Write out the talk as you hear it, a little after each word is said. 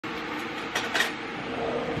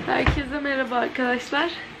Herkese merhaba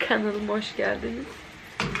arkadaşlar. Kanalıma hoş geldiniz.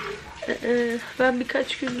 Ben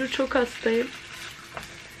birkaç gündür çok hastayım.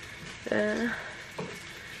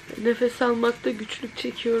 Nefes almakta güçlük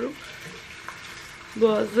çekiyorum.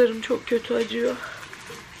 Boğazlarım çok kötü acıyor.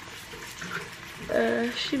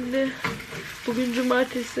 Şimdi bugün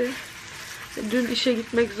cumartesi. Dün işe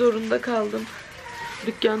gitmek zorunda kaldım.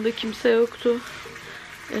 Dükkanda kimse yoktu.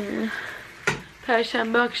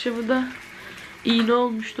 Perşembe akşamı da iğne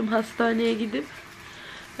olmuştum hastaneye gidip.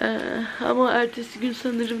 Ama ertesi gün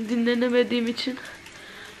sanırım dinlenemediğim için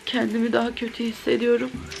kendimi daha kötü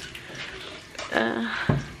hissediyorum.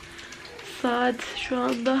 Saat şu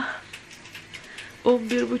anda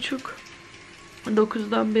 11.30.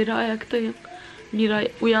 9'dan beri ayaktayım.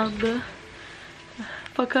 Miray uyandı.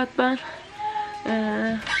 Fakat ben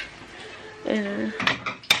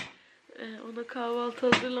ona kahvaltı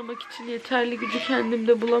hazırlamak için yeterli gücü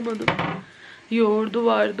kendimde bulamadım. Yoğurdu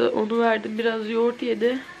vardı. Onu verdim. Biraz yoğurt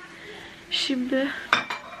yedi. Şimdi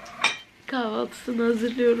kahvaltısını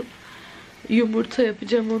hazırlıyorum. Yumurta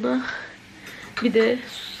yapacağım ona. Bir de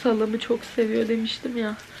salamı çok seviyor demiştim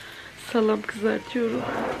ya. Salam kızartıyorum.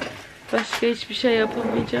 Başka hiçbir şey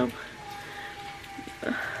yapamayacağım.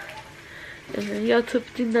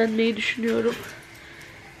 Yatıp dinlenmeyi düşünüyorum.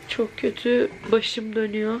 Çok kötü. Başım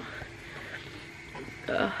dönüyor.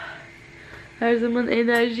 Her zaman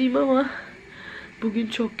enerjiyim ama bugün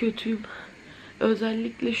çok kötüyüm.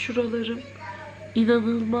 Özellikle şuralarım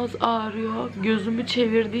inanılmaz ağrıyor. Gözümü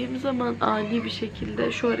çevirdiğim zaman ani bir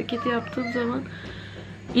şekilde şu hareketi yaptığım zaman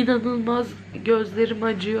inanılmaz gözlerim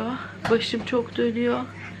acıyor. Başım çok dönüyor.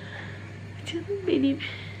 Canım benim.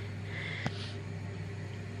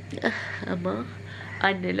 Ama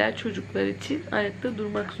anneler çocuklar için ayakta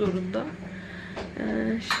durmak zorunda.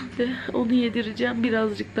 Şimdi onu yedireceğim.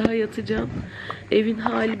 Birazcık daha yatacağım. Evin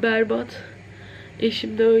hali berbat.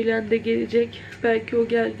 Eşim de öğlen de gelecek. Belki o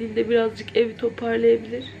geldiğinde birazcık evi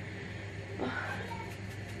toparlayabilir.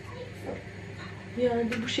 Yani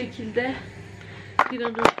bu şekilde bir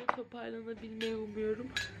an önce toparlanabilmeyi umuyorum.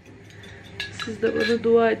 Siz de bana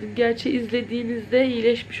dua edin. Gerçi izlediğinizde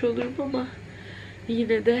iyileşmiş olurum ama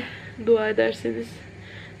yine de dua ederseniz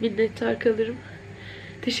minnettar kalırım.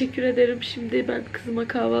 Teşekkür ederim. Şimdi ben kızıma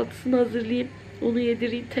kahvaltısını hazırlayayım. Onu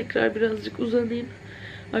yedireyim. Tekrar birazcık uzanayım.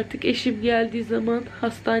 Artık eşim geldiği zaman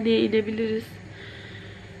hastaneye inebiliriz.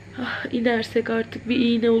 İnersek artık bir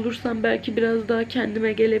iğne olursam belki biraz daha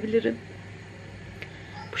kendime gelebilirim.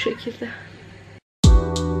 Bu şekilde.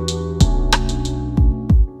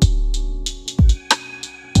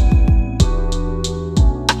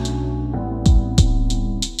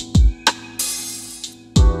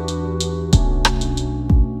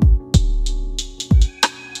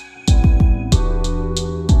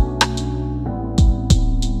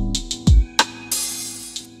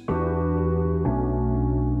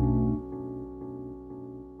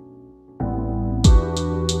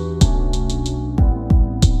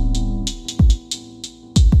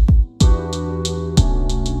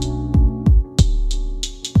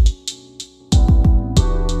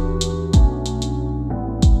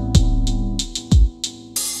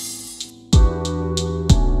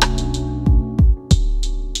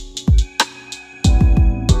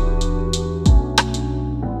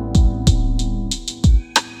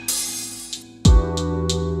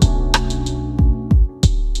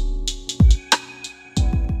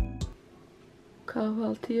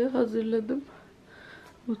 Kahvaltıyı hazırladım.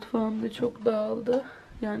 Mutfağım da çok dağıldı.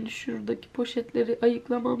 Yani şuradaki poşetleri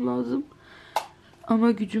ayıklamam lazım.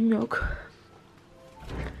 Ama gücüm yok.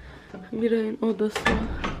 Miray'ın odası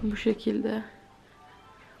bu şekilde.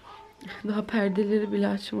 Daha perdeleri bile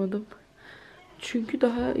açmadım. Çünkü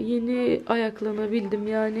daha yeni ayaklanabildim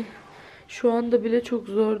yani. Şu anda bile çok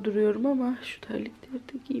zor duruyorum ama şu terlikleri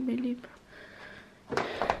de giymeliyim.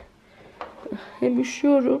 Hem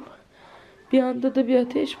üşüyorum. Bir anda da bir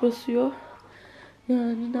ateş basıyor.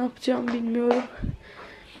 Yani ne yapacağım bilmiyorum.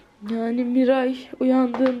 Yani Miray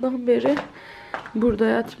uyandığından beri burada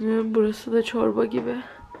yatmıyorum. Burası da çorba gibi.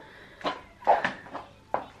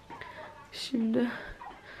 Şimdi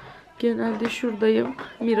genelde şuradayım.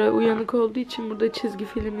 Miray uyanık olduğu için burada çizgi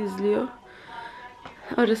film izliyor.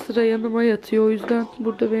 Ara sıra yanıma yatıyor. O yüzden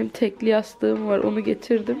burada benim tekli yastığım var. Onu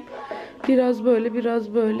getirdim. Biraz böyle,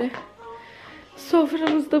 biraz böyle.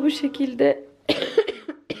 Soframız da bu şekilde.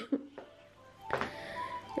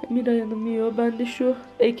 Miray Hanım yiyor. Ben de şu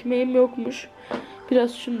ekmeğim yokmuş.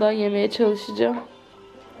 Biraz şundan yemeye çalışacağım.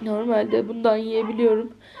 Normalde bundan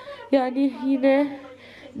yiyebiliyorum. Yani yine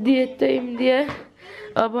diyetteyim diye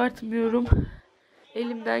abartmıyorum.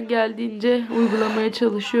 Elimden geldiğince uygulamaya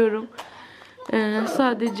çalışıyorum.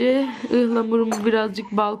 Sadece ıhlamuruma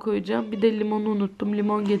birazcık bal koyacağım. Bir de limonu unuttum.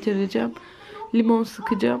 Limon getireceğim. Limon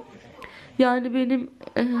sıkacağım. Yani benim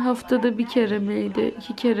haftada bir kere miydi,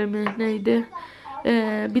 2 kere mi neydi?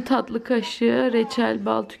 Bir tatlı kaşığı reçel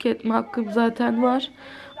bal tüketme hakkım zaten var.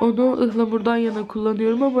 Onu ıhlamurdan yana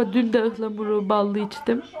kullanıyorum ama dün de ıhlamuru ballı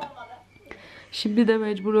içtim. Şimdi de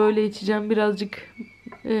mecbur öyle içeceğim. Birazcık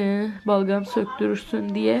balgam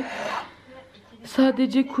söktürürsün diye.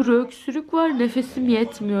 Sadece kuru öksürük var. Nefesim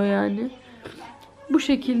yetmiyor yani. Bu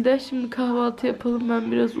şekilde şimdi kahvaltı yapalım.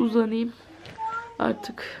 Ben biraz uzanayım.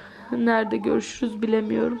 Artık nerede görüşürüz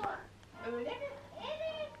bilemiyorum.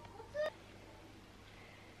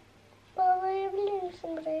 Bağlayabilir misin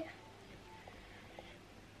buraya?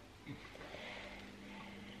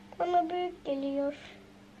 Bana büyük geliyor.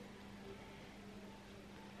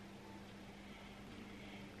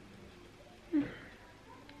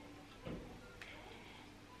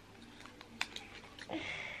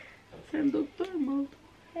 Sen doktor mu oldun?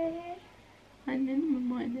 Hı hı. Anneni mi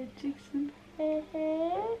muayene edeceksin? Hı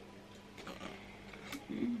hı.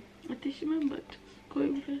 Ateşime mi bakacaksın? Koy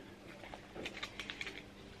buraya.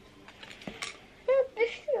 Hep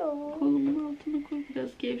düşüyor. Kolumun altına koy.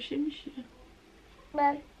 Biraz gevşemiş ya.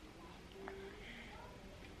 Ben.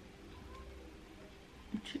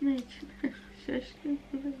 İçine. Şaşkın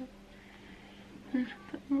buraya.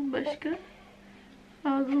 Tamam, başka?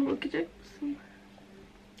 Ağzına bakacak mısın?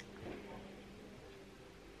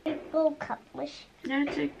 Bol kapmış.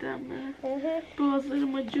 Gerçekten mi? Hı hı.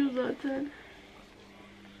 Boğazlarım acıyor zaten.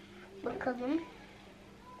 Bakalım.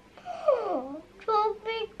 Çok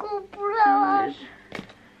büyük kopra var. Evet.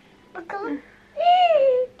 Bakalım.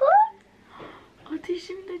 Bak.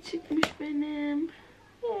 Ateşim de çıkmış benim.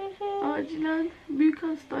 Hı hı. Acilen büyük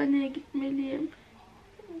hastaneye gitmeliyim.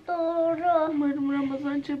 Doğru. Umarım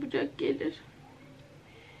Ramazan çabucak gelir.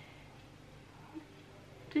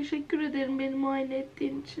 Teşekkür ederim beni muayene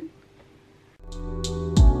ettiğin için.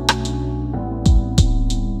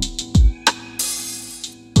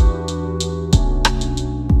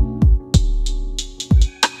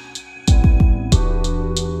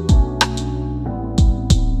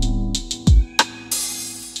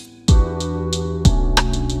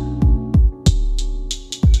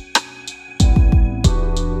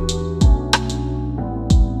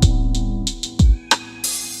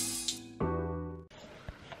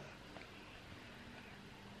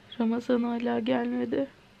 Ramazan hala gelmedi.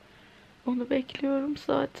 Onu bekliyorum.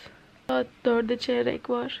 Saat 4'e çeyrek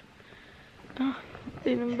var. Ah,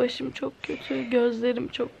 benim başım çok kötü. Gözlerim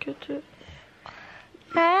çok kötü.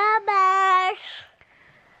 Haber.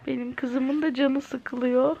 Benim kızımın da canı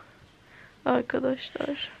sıkılıyor.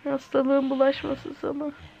 Arkadaşlar. Hastalığın bulaşmasın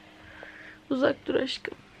sana. Uzak dur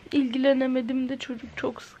aşkım. İlgilenemedim de çocuk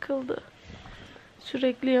çok sıkıldı.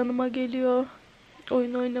 Sürekli yanıma geliyor.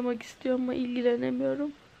 Oyun oynamak istiyor ama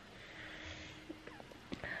ilgilenemiyorum.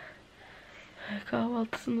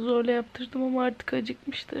 Kahvaltısını zorla yaptırdım ama artık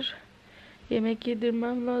acıkmıştır. Yemek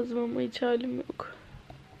yedirmem lazım ama hiç halim yok.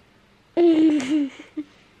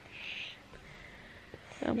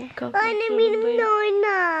 Ama kalkmak Anne zorundayım. benimle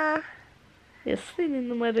oyna. Ya senin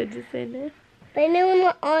numaracı seni.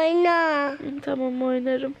 Benimle oyna. Tamam,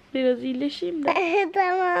 oynarım. Biraz iyileşeyim de.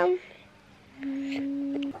 Tamam.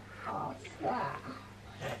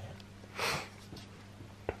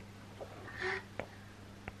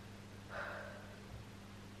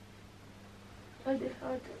 Hadi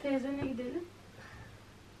artık teyzene gidelim.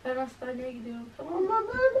 Ben hastaneye gidiyorum, tamam mı? Ama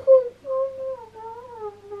ben korkuyorum.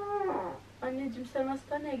 Anneciğim, sen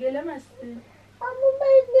hastaneye gelemezsin. Ama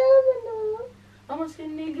ben gelmedim. Ama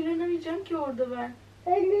seninle ilgilenemeyeceğim ki orada ben.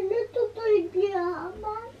 Elini tutacağım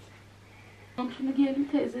ben. Montunu giyelim,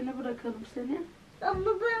 teyzene bırakalım seni. Ama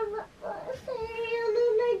ben senin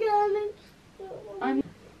yanına gelmek istiyorum. Anne.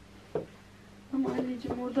 Ama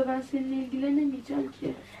anneciğim, orada ben seninle ilgilenemeyeceğim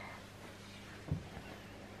ki.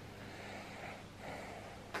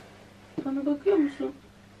 Bana bakıyor musun?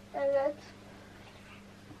 Evet.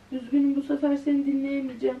 Üzgünüm, bu sefer seni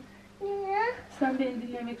dinleyemeyeceğim. Niye? Sen beni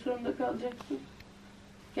dinlemek zorunda kalacaksın.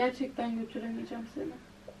 Gerçekten götüremeyeceğim seni.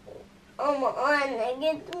 Ama anne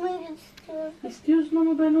gitmek istiyorum. İstiyorsun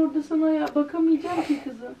ama ben orada sana bakamayacağım ki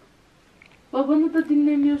kızım. Babanı da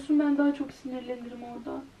dinlemiyorsun, ben daha çok sinirlenirim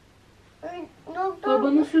orada. Doktor,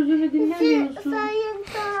 Babanın sözünü dinlemiyorsun. sen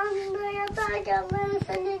yatağında yatarken ben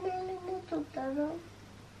senin elini tutarım.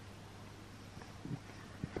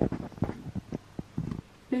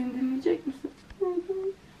 Beni dinleyecek misin?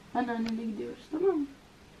 Anneannene gidiyoruz, tamam mı?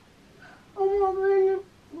 Ama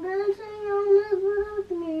ben seni yalnız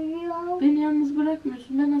bırakmayacağım. Beni yalnız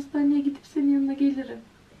bırakmıyorsun. Ben hastaneye gidip senin yanına gelirim.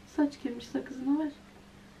 Saç kemir sakızını ver.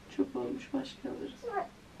 Çok olmuş, başka alırız.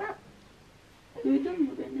 Duydun mu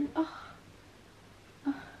beni? Ah.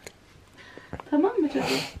 Ah. Tamam mı canım?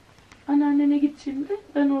 Anneannene git şimdi.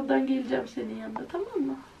 Ben oradan geleceğim senin yanına, tamam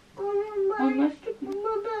mı? Anlaştık mı?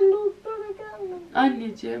 Ama ben doktora gelmedim.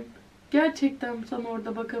 Anneciğim, gerçekten sana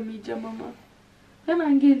orada bakamayacağım ama.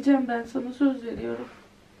 Hemen geleceğim, ben sana söz veriyorum.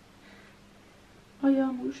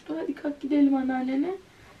 Ayağım uyuştu. Hadi kalk gidelim anneannene.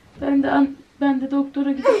 Ben de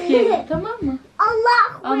doktora gidip geleyim, tamam mı?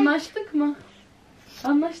 Allah. Anlaştık mı?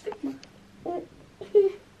 Anlaştık mı?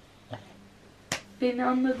 Beni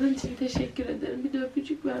anladığın için teşekkür ederim. Bir de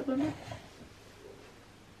öpücük ver bana.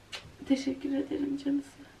 Teşekkür ederim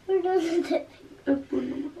canısı. Öp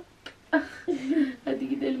burnumu. Hadi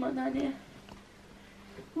gidelim anneanneye.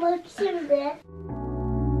 Bak şimdi.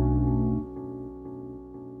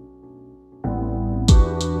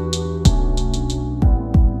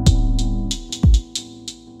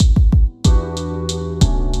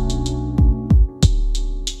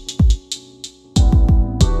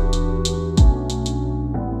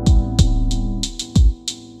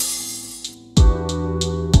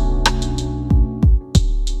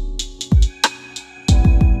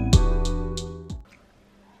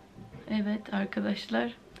 Evet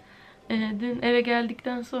arkadaşlar. Dün eve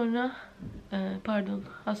geldikten sonra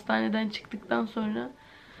hastaneden çıktıktan sonra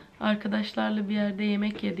arkadaşlarla bir yerde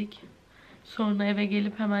yemek yedik. Sonra eve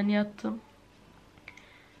gelip hemen yattım.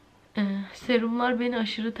 Serumlar beni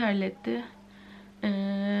aşırı terletti.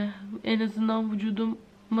 En azından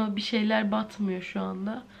vücuduma bir şeyler batmıyor şu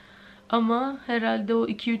anda. Ama herhalde o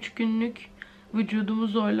 2-3 günlük vücudumu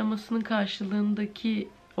zorlamasının karşılığındaki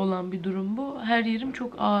olan bir durum bu. Her yerim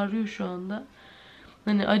çok ağrıyor şu anda.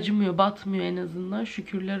 Hani acımıyor, batmıyor en azından.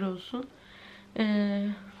 Şükürler olsun.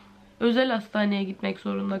 Özel hastaneye gitmek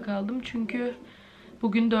zorunda kaldım. Çünkü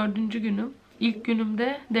bugün 4. günüm. İlk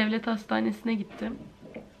günümde devlet hastanesine gittim.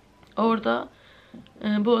 Orada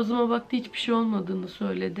boğazıma baktı, hiçbir şey olmadığını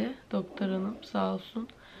söyledi doktor hanım, sağ olsun.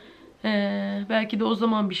 Belki de o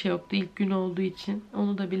zaman bir şey yoktu, ilk gün olduğu için.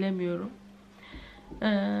 Onu da bilemiyorum.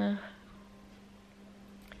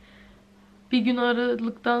 Bir gün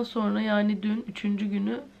aralıktan sonra, yani dün 3.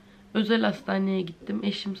 günü özel hastaneye gittim.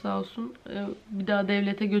 Eşim sağ olsun bir daha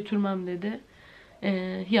devlete götürmem dedi.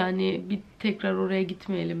 Yani bir tekrar oraya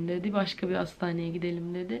gitmeyelim dedi. Başka bir hastaneye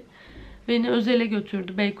gidelim dedi. Beni özele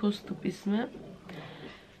götürdü. Beykoz Tıp ismi.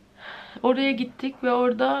 Oraya gittik ve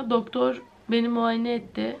orada doktor beni muayene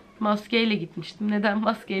etti. Maskeyle gitmiştim. Neden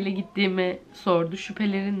maskeyle gittiğimi sordu.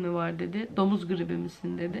 Şüphelerin mi var dedi. Domuz gribi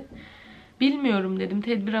misin dedi. Bilmiyorum dedim.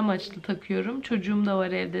 Tedbir amaçlı takıyorum. Çocuğum da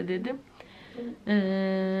var evde dedim.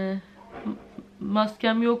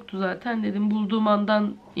 Maskem yoktu zaten dedim. Bulduğum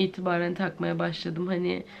andan itibaren takmaya başladım.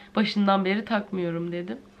 Hani başından beri takmıyorum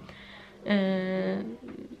dedim.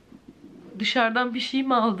 Dışarıdan bir şey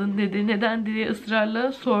mi aldın dedi. Neden diye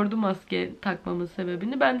ısrarla sordu maske takmamın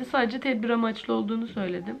sebebini. Ben de sadece tedbir amaçlı olduğunu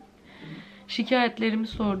söyledim. Şikayetlerimi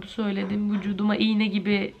sordu, söyledim. Vücuduma iğne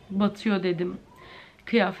gibi batıyor dedim.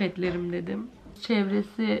 Kıyafetlerim dedim.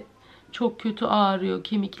 Çevresi çok kötü ağrıyor.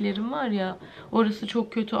 Kemiklerim var ya, orası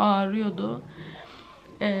çok kötü ağrıyordu.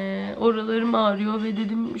 Oralarım ağrıyor ve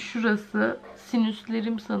dedim şurası,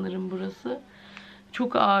 sinüslerim sanırım burası.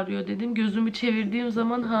 Çok ağrıyor dedim. Gözümü çevirdiğim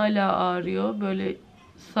zaman hala ağrıyor. Böyle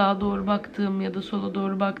sağa doğru baktığım ya da sola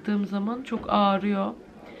doğru baktığım zaman çok ağrıyor.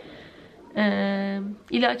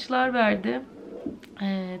 İlaçlar verdi.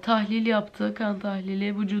 Tahlil yaptı. Kan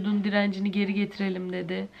tahlili. Vücudun direncini geri getirelim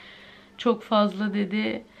dedi. Çok fazla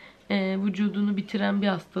dedi. Vücudunu bitiren bir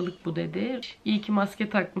hastalık bu dedi. İyi ki maske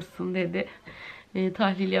takmışsın dedi.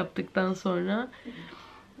 Tahlil yaptıktan sonra.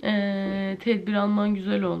 Tedbir alman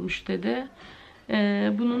güzel olmuş dedi.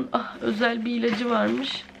 Bunun özel bir ilacı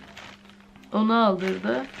varmış. Onu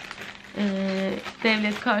aldırdı.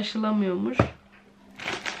 Devlet karşılamıyormuş.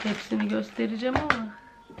 Hepsini göstereceğim ama.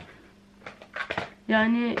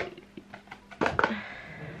 Yani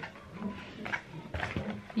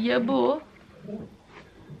ya bu,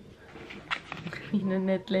 yine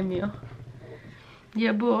netlemiyor.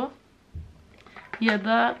 Ya bu ya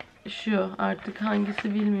da şu, artık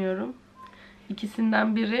hangisi bilmiyorum.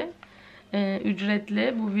 İkisinden biri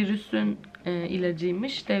ücretli. Bu virüsün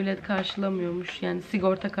ilacıymış. Devlet karşılamıyormuş. Yani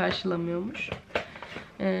sigorta karşılamıyormuş.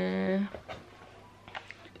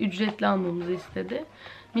 Ücretli almamızı istedi.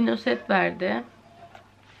 Minoset verdi.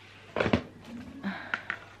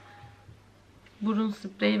 Burun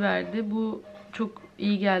spreyi verdi. Bu çok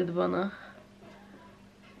iyi geldi bana.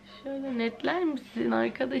 Şöyle netler misin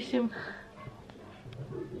arkadaşım?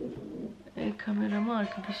 Kamerama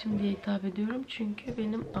arkadaşım diye hitap ediyorum. Çünkü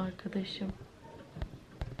benim arkadaşım.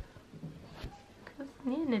 Kız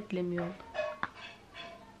niye netlemiyor?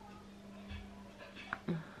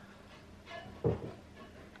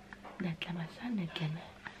 Netleme.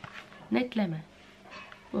 Netleme.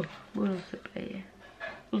 Bu burun spreyi.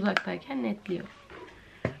 Uzaktayken netliyor.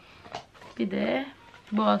 Bir de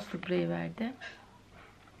boğaz spreyi verdi.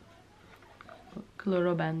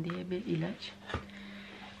 Kloroben diye bir ilaç.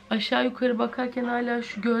 Aşağı yukarı bakarken hala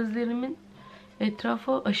şu gözlerimin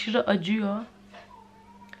etrafı aşırı acıyor.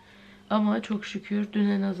 Ama çok şükür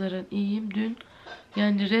düne nazaran iyiyim. Dün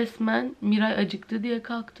yani resmen Miray acıktı diye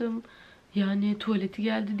kalktım. Yani tuvaleti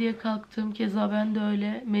geldi diye kalktım. Keza ben de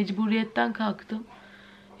öyle. Mecburiyetten kalktım.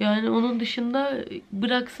 Yani onun dışında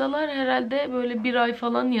bıraksalar herhalde böyle 1 ay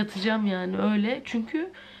falan yatacağım yani öyle.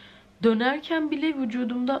 Çünkü dönerken bile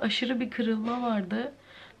vücudumda aşırı bir kırılma vardı.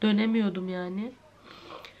 Dönemiyordum yani.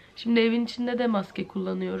 Şimdi evin içinde de maske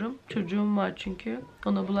kullanıyorum. Çocuğum var çünkü.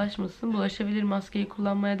 Ona bulaşmasın. Bulaşabilir, maskeyi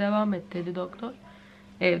kullanmaya devam et dedi doktor.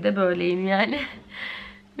 Evde böyleyim yani.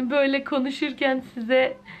 Böyle konuşurken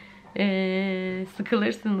size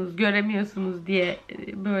sıkılırsınız, göremiyorsunuz diye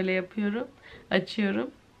böyle yapıyorum.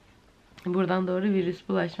 Açıyorum. Buradan doğru virüs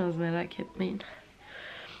bulaşmaz, merak etmeyin.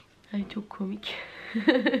 Ay çok komik.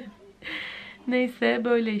 Neyse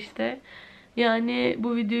böyle işte. Yani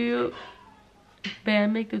bu videoyu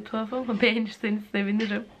beğenmek de tuhaf ama beğenirseniz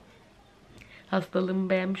sevinirim. Hastalığımı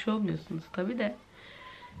beğenmiş olmuyorsunuz tabii de.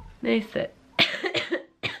 Neyse.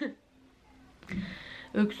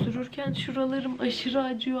 Öksürürken şuralarım aşırı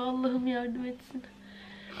acıyor. Allah'ım yardım etsin.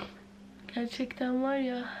 Gerçekten var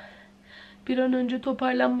ya, bir an önce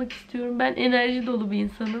toparlanmak istiyorum. Ben enerji dolu bir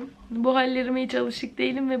insanım. Bu hallerime hiç alışık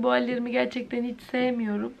değilim ve bu hallerimi gerçekten hiç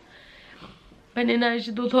sevmiyorum. Ben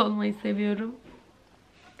enerji dolu olmayı seviyorum.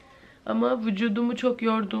 Ama vücudumu çok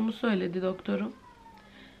yorduğumu söyledi doktorum.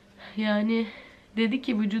 Yani dedi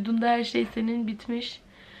ki vücudunda her şey senin bitmiş.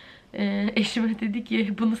 Eşime dedi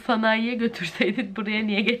ki bunu sanayiye götürseydin buraya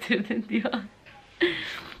niye getirdin diyor.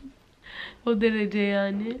 O derece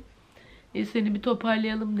yani. Seni bir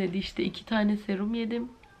toparlayalım dedi. İşte 2 tane serum yedim.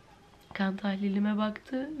 Kan tahlilime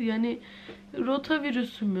baktı. Yani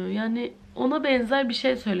rotavirüsü mü? Yani ona benzer bir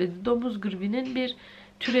şey söyledi. Domuz gribinin bir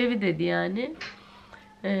türevi dedi yani.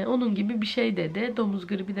 Onun gibi bir şey dedi. Domuz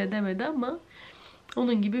gribi de demedi ama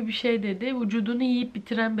onun gibi bir şey dedi. Vücudunu yiyip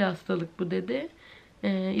bitiren bir hastalık bu dedi.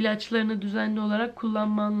 İlaçlarını düzenli olarak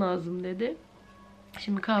kullanman lazım dedi.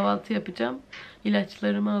 Şimdi kahvaltı yapacağım.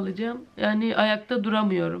 İlaçlarımı alacağım. Yani ayakta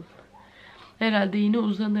duramıyorum. Herhalde yine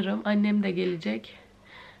uzanırım. Annem de gelecek.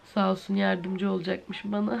 Sağ olsun yardımcı olacakmış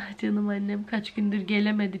bana. Canım annem kaç gündür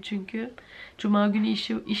gelemedi çünkü. Cuma günü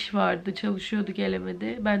iş vardı. Çalışıyordu,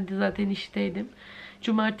 gelemedi. Ben de zaten işteydim.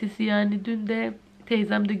 Cumartesi yani dün de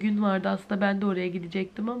teyzemde gün vardı. Aslında ben de oraya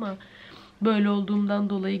gidecektim ama böyle olduğumdan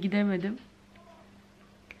dolayı gidemedim.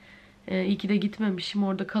 İyi ki de gitmemişim.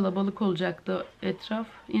 Orada kalabalık olacaktı etraf.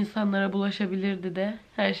 İnsanlara bulaşabilirdi de.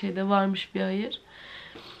 Her şeyde varmış bir hayır.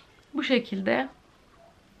 Bu şekilde.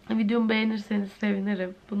 Videomu beğenirseniz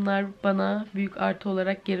sevinirim. Bunlar bana büyük artı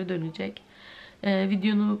olarak geri dönecek.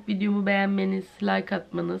 Videomu beğenmeniz, like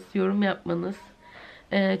atmanız, yorum yapmanız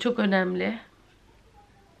çok önemli.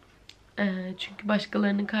 Çünkü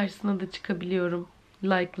başkalarının karşısına da çıkabiliyorum.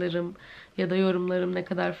 Like'larım ya da yorumlarım ne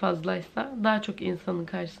kadar fazlaysa daha çok insanın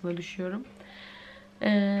karşısına düşüyorum.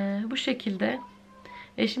 Bu şekilde.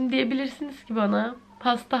 Şimdi diyebilirsiniz ki bana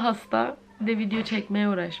hasta de video çekmeye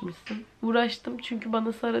uğraşmışsın. Uğraştım çünkü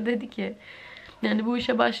bana Sara dedi ki yani bu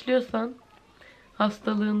işe başlıyorsan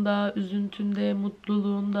hastalığında, üzüntünde,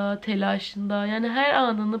 mutluluğunda, telaşında yani her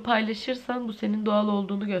anını paylaşırsan bu senin doğal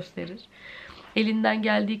olduğunu gösterir. Elinden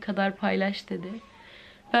geldiği kadar paylaş dedi.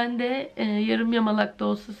 Ben de yarım yamalak da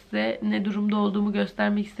olsa size ne durumda olduğumu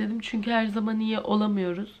göstermek istedim. Çünkü her zaman iyi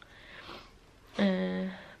olamıyoruz.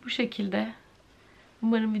 Bu şekilde.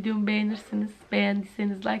 Umarım videomu beğenirsiniz.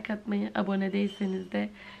 Beğendiyseniz like atmayı, abone değilseniz de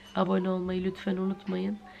abone olmayı lütfen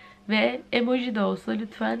unutmayın. Ve emoji de olsa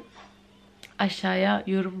lütfen aşağıya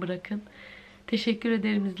yorum bırakın. Teşekkür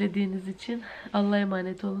ederim izlediğiniz için. Allah'a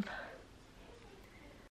emanet olun.